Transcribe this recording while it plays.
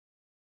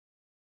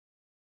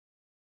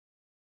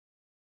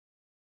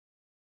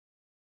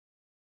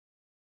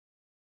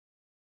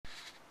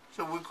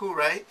So we're cool,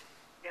 right?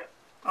 Yep.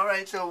 All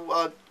right.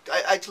 So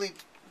actually,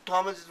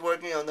 Thomas is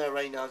working on that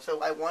right now.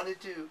 So I wanted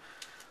to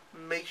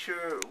make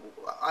sure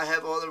I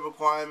have all the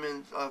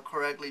requirements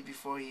correctly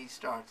before he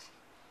starts.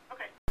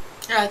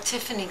 Okay.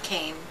 Tiffany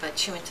came, but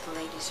she went to the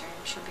ladies' room.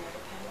 She'll be right back.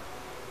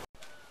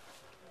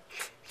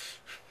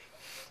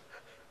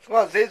 Come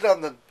on, say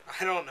something.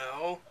 I don't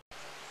know.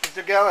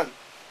 Mr. Gallen,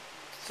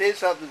 say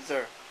something,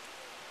 sir.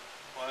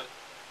 What?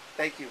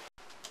 Thank you.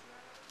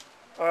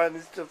 All right,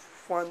 Mr.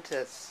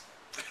 Fuentes.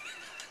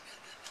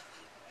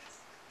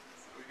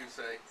 We can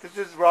say. This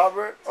is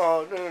Robert.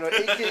 Oh, no.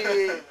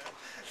 AKA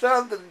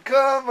something.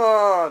 Come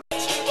on.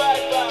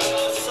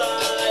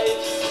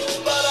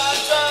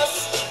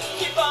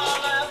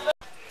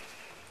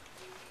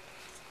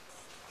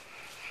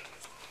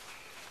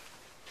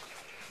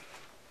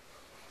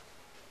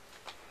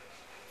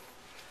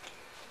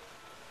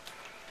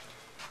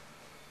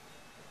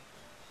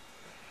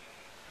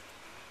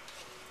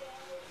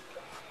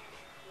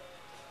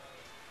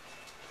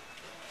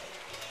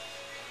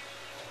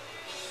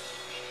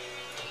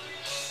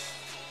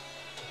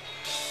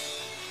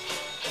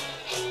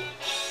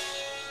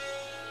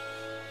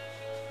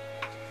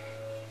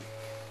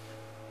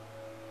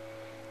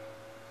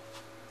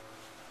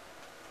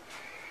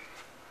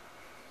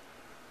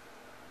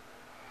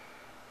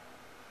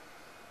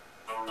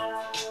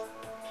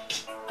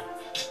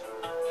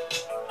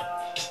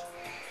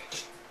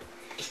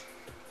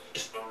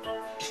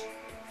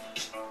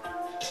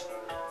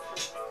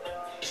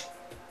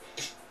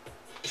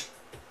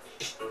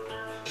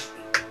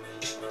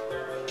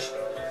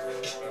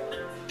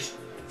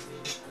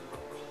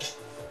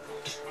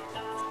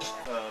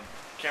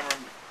 Camera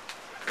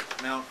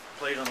mount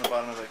plate on the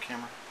bottom of the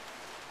camera.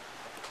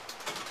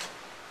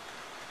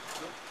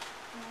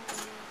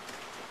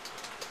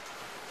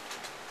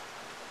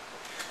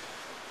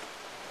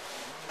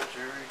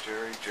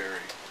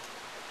 Jerry.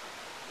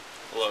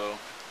 Hello.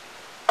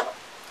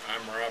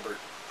 I'm Robert.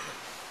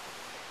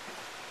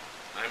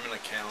 I'm an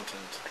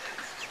accountant.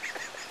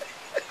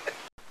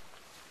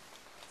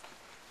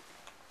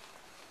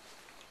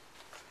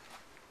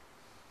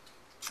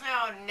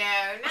 Oh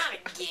no, not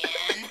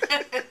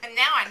again.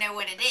 Now I know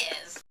what it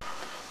is.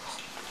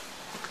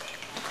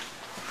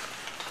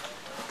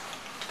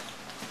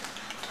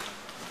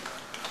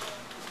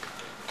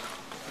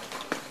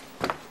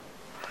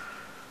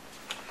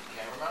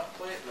 Camera mount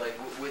plate? Like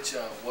which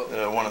what?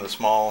 One of the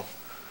small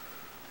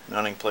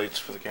mounting plates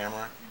for the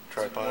camera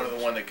tripod.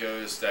 One that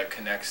goes that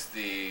connects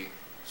the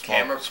Small-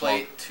 camera small.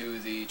 plate to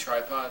the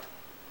tripod.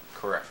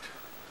 Correct.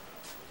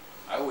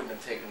 I wouldn't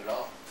have taken it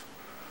off.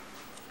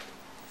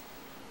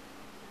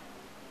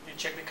 You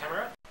check the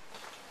camera?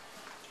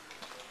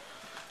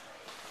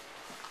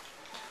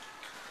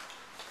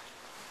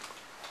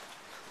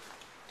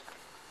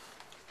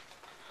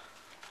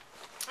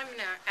 I'm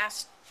gonna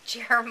ask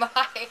Jeremiah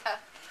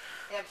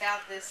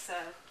about this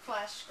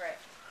flash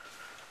script.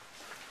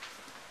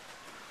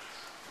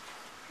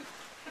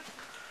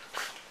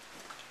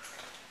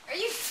 Are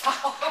you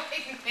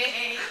following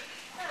me?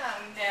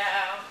 Oh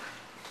no.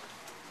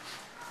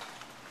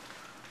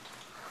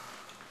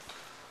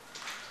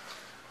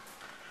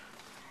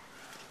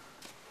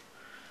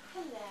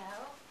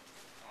 Hello.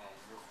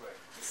 Real quick.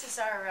 This is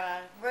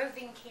our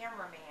roving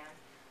cameraman.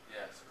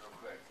 Yes, real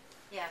quick.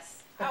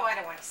 Yes. Oh, I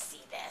don't want to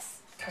see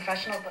this.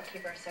 Professional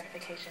bookkeeper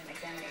certification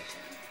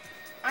examination.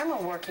 I'm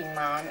a working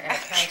mom and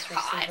accounts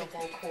God.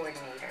 receivable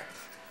coordinator.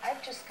 I've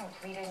just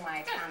completed my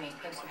accounting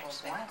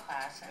principles 1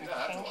 class and Yeah,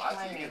 that's a changed lot.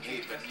 my You can major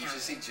leave, to but you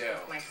should see accounting.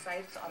 Joe. My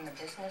sights on the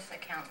business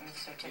accountant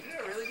You certificate. did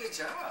a really good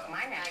job.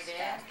 My next did?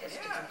 step is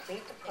to Yeah.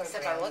 complete the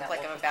Except program I look that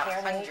like will I'm about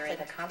prepare me for 100.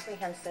 the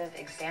comprehensive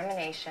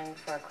examination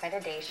for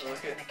accreditation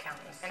Okay. in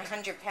accountancy. And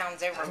 100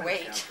 pounds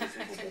overweight.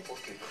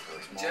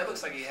 Joe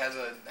looks like he has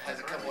a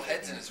couple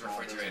heads in his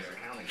refrigerator.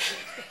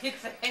 You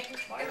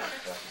think? Like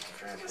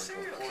a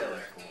serial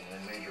killer.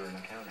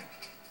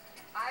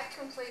 I've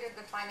completed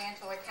the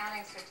financial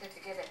accounting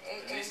certificate at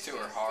AACC These two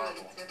are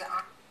horrible. through the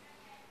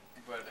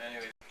But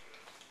anyway.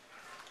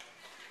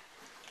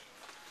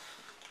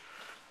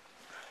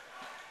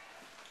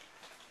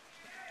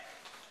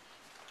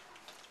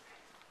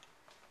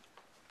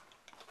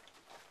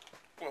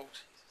 Whoa.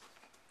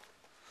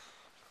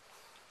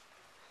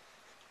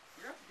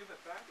 You have to give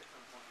it back at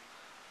some point.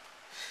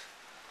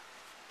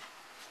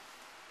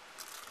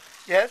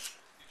 Yes?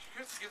 You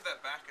have to give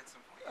that back at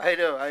some point. I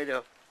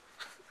know.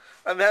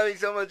 I'm having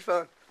so much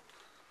fun.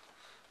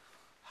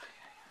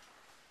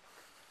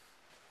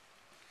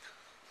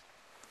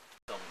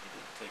 Tell me he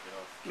didn't take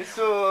it off.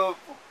 Mr.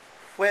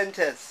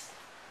 Fuentes.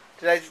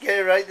 Did I get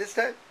it right this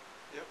time?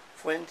 Yep.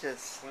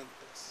 Fuentes.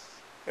 Fuentes.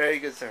 Very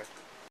good, sir.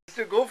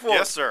 Mr. Go for it.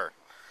 Yes, sir.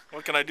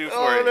 What can I do for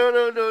Oh,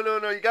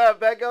 you? no. You gotta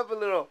back up a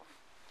little.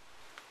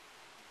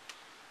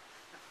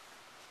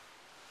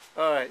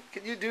 Alright.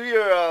 Can you do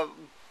your,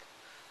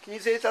 can you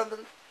say something?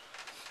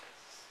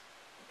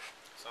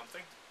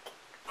 Something?